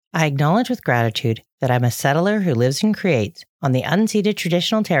I acknowledge with gratitude that I'm a settler who lives and creates on the unceded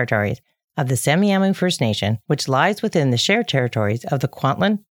traditional territories of the Semiahmoo First Nation, which lies within the shared territories of the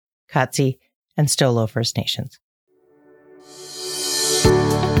Kwantlen, Katzie, and Stolo First Nations.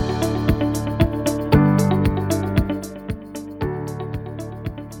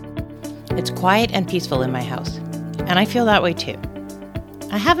 It's quiet and peaceful in my house, and I feel that way too.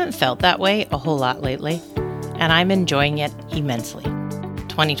 I haven't felt that way a whole lot lately, and I'm enjoying it immensely.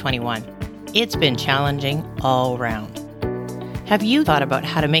 2021. It's been challenging all round. Have you thought about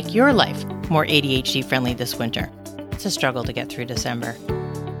how to make your life more ADHD friendly this winter? It's a struggle to get through December.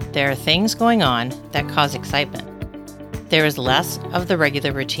 There are things going on that cause excitement. There is less of the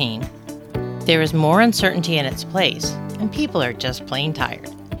regular routine. There is more uncertainty in its place, and people are just plain tired.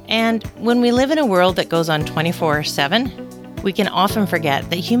 And when we live in a world that goes on 24/7, we can often forget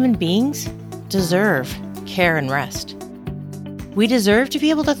that human beings deserve care and rest. We deserve to be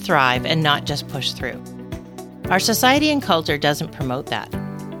able to thrive and not just push through. Our society and culture doesn't promote that.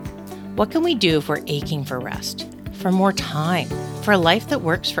 What can we do if we're aching for rest, for more time, for a life that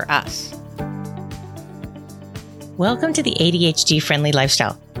works for us? Welcome to the ADHD-friendly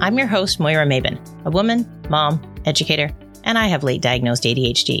lifestyle. I'm your host, Moira Mabin, a woman, mom, educator, and I have late diagnosed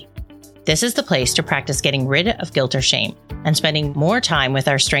ADHD. This is the place to practice getting rid of guilt or shame and spending more time with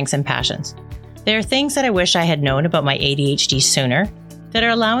our strengths and passions. There are things that I wish I had known about my ADHD sooner that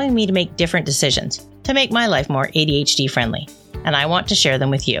are allowing me to make different decisions to make my life more ADHD friendly, and I want to share them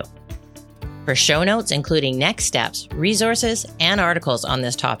with you. For show notes, including next steps, resources, and articles on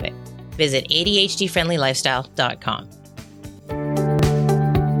this topic, visit ADHDfriendlylifestyle.com.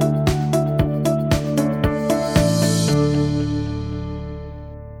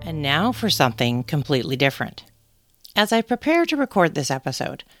 And now for something completely different. As I prepare to record this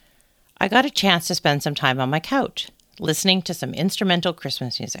episode, I got a chance to spend some time on my couch, listening to some instrumental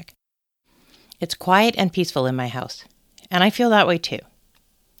Christmas music. It's quiet and peaceful in my house, and I feel that way too.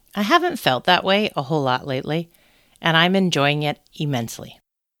 I haven't felt that way a whole lot lately, and I'm enjoying it immensely.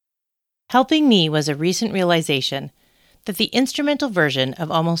 Helping me was a recent realization that the instrumental version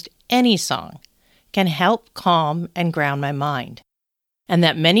of almost any song can help calm and ground my mind, and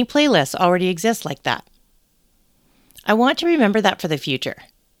that many playlists already exist like that. I want to remember that for the future.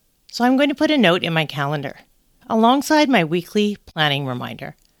 So I'm going to put a note in my calendar, alongside my weekly planning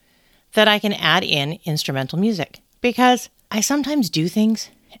reminder, that I can add in instrumental music, because I sometimes do things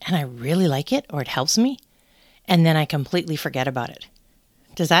and I really like it or it helps me, and then I completely forget about it.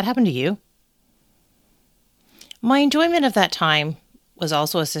 Does that happen to you? My enjoyment of that time was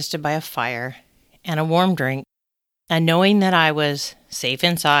also assisted by a fire and a warm drink, and knowing that I was safe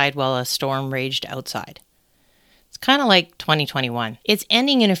inside while a storm raged outside. Kind of like 2021. It's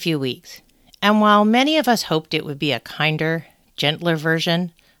ending in a few weeks. And while many of us hoped it would be a kinder, gentler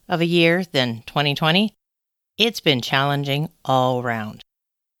version of a year than 2020, it's been challenging all round.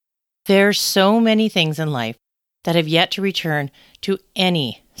 There are so many things in life that have yet to return to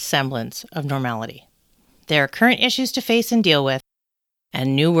any semblance of normality. There are current issues to face and deal with,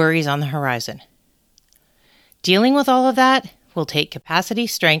 and new worries on the horizon. Dealing with all of that will take capacity,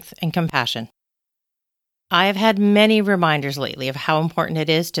 strength, and compassion. I have had many reminders lately of how important it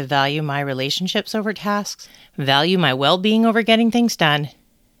is to value my relationships over tasks, value my well-being over getting things done,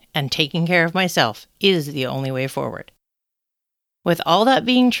 and taking care of myself is the only way forward. With all that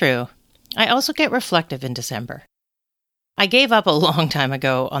being true, I also get reflective in December. I gave up a long time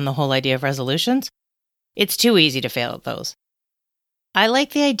ago on the whole idea of resolutions. It's too easy to fail at those. I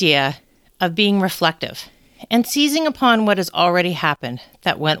like the idea of being reflective and seizing upon what has already happened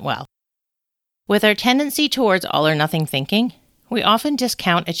that went well. With our tendency towards all or nothing thinking, we often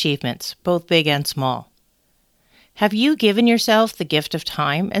discount achievements, both big and small. Have you given yourself the gift of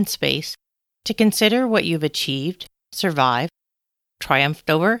time and space to consider what you've achieved, survived, triumphed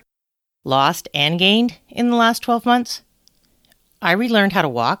over, lost and gained in the last 12 months? I relearned how to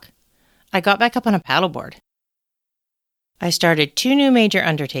walk. I got back up on a paddleboard. I started 2 new major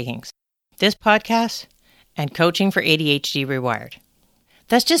undertakings, this podcast and coaching for ADHD Rewired.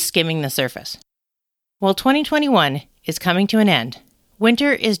 That's just skimming the surface. While 2021 is coming to an end,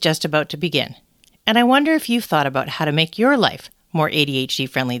 winter is just about to begin, and I wonder if you've thought about how to make your life more ADHD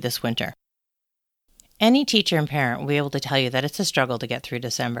friendly this winter. Any teacher and parent will be able to tell you that it's a struggle to get through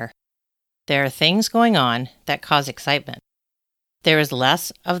December. There are things going on that cause excitement. There is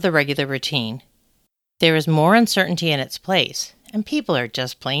less of the regular routine. There is more uncertainty in its place, and people are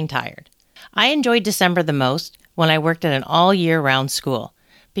just plain tired. I enjoyed December the most when I worked at an all-year-round school,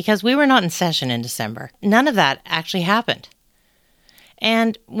 because we were not in session in December. None of that actually happened.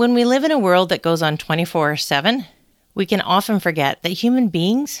 And when we live in a world that goes on 24/7, We can often forget that human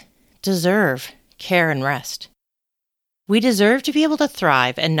beings deserve care and rest. We deserve to be able to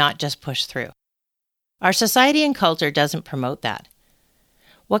thrive and not just push through. Our society and culture doesn't promote that.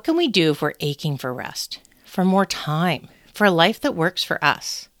 What can we do if we're aching for rest, for more time, for a life that works for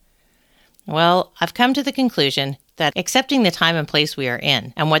us? Well, I've come to the conclusion that accepting the time and place we are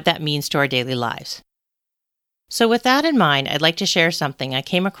in and what that means to our daily lives. So with that in mind, I'd like to share something I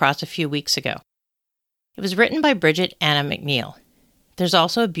came across a few weeks ago. It was written by Bridget Anna McNeil. There's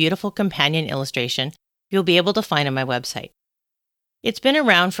also a beautiful companion illustration you'll be able to find on my website. It's been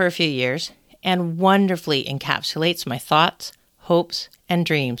around for a few years and wonderfully encapsulates my thoughts, hopes, and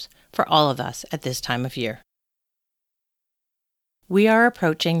dreams for all of us at this time of year. We are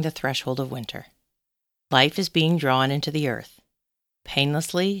approaching the threshold of winter. Life is being drawn into the earth,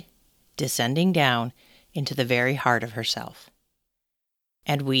 painlessly descending down into the very heart of herself.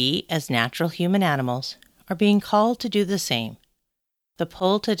 And we, as natural human animals, are being called to do the same. The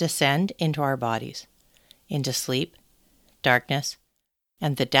pull to descend into our bodies, into sleep, darkness,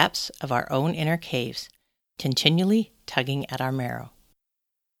 and the depths of our own inner caves, continually tugging at our marrow.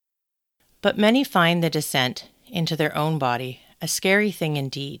 But many find the descent into their own body a scary thing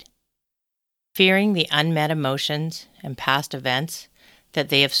indeed, fearing the unmet emotions and past events that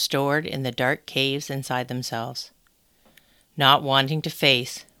they have stored in the dark caves inside themselves, not wanting to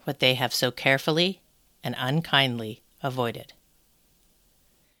face what they have so carefully and unkindly avoided.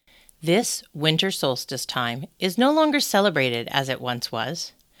 This winter solstice time is no longer celebrated as it once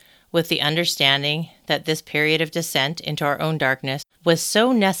was, with the understanding that this period of descent into our own darkness was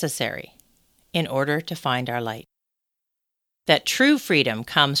so necessary in order to find our light. That true freedom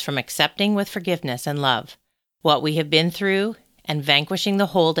comes from accepting with forgiveness and love what we have been through and vanquishing the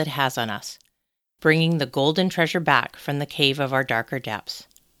hold it has on us, bringing the golden treasure back from the cave of our darker depths.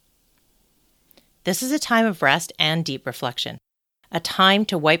 This is a time of rest and deep reflection, a time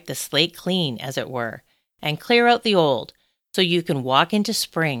to wipe the slate clean, as it were, and clear out the old so you can walk into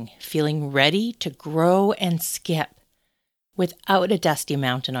spring feeling ready to grow and skip without a dusty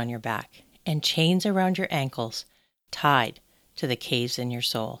mountain on your back and chains around your ankles tied to the caves in your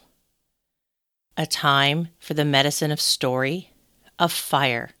soul. A time for the medicine of story, of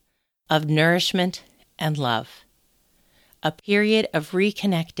fire, of nourishment and love. A period of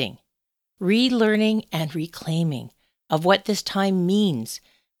reconnecting, relearning and reclaiming of what this time means,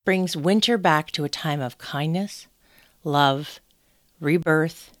 brings winter back to a time of kindness, love,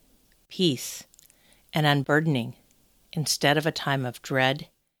 rebirth, peace, and unburdening, instead of a time of dread,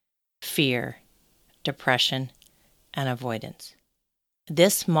 fear, depression, and avoidance.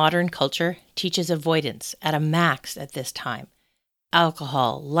 This modern culture teaches avoidance at a max at this time.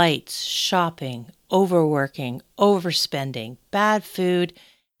 Alcohol, lights, shopping, overworking, overspending, bad food,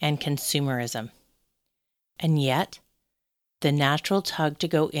 and consumerism. And yet, the natural tug to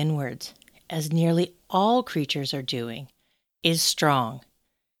go inwards, as nearly all creatures are doing, is strong,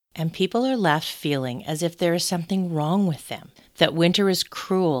 and people are left feeling as if there is something wrong with them, that winter is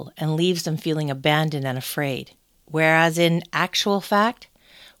cruel and leaves them feeling abandoned and afraid. Whereas in actual fact,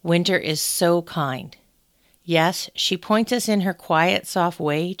 winter is so kind. Yes, she points us in her quiet, soft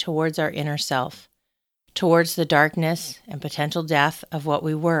way towards our inner self, towards the darkness and potential death of what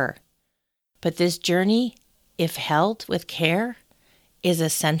we were. But this journey, if held with care, is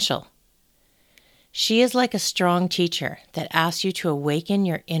essential. She is like a strong teacher that asks you to awaken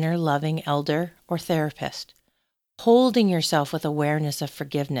your inner loving elder or therapist, holding yourself with awareness of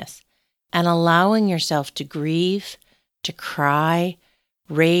forgiveness, and allowing yourself to grieve, to cry,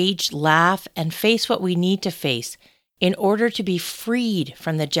 rage, laugh, and face what we need to face in order to be freed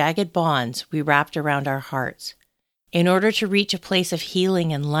from the jagged bonds we wrapped around our hearts, in order to reach a place of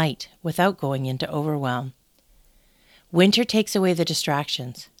healing and light without going into overwhelm. Winter takes away the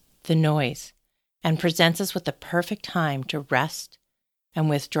distractions, the noise, and presents us with the perfect time to rest and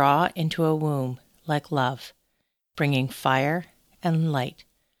withdraw into a womb like love, bringing fire and light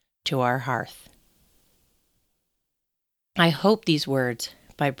to our hearth. I hope these words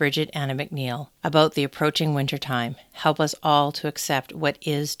by Bridget Anna McNeil about the approaching wintertime help us all to accept what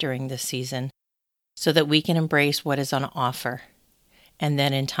is during this season so that we can embrace what is on offer, and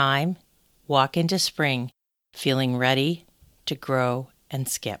then in time, walk into spring feeling ready to grow and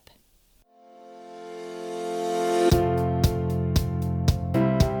skip.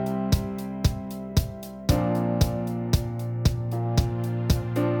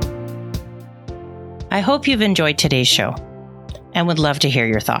 I hope you've enjoyed today's show and would love to hear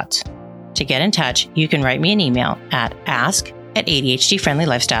your thoughts. To get in touch, you can write me an email at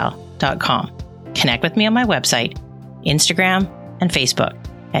ask@adhdfriendlylifestyle.com. Connect with me on my website, Instagram, and Facebook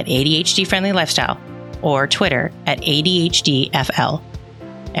at ADHD Friendly Lifestyle, or Twitter at ADHDFL.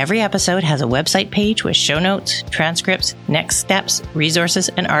 Every episode has a website page with show notes, transcripts, next steps, resources,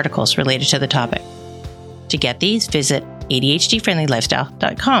 and articles related to the topic. To get these, visit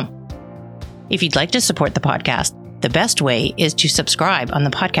ADHDfriendlylifestyle.com. If you'd like to support the podcast, the best way is to subscribe on the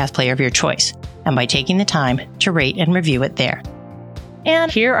podcast player of your choice, and by taking the time to rate and review it there.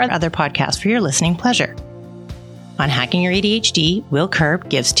 And here are other podcasts for your listening pleasure. On Hacking Your ADHD, Will Curb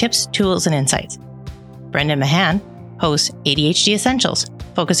gives tips, tools, and insights. Brendan Mahan hosts ADHD Essentials,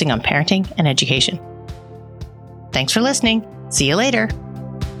 focusing on parenting and education. Thanks for listening. See you later.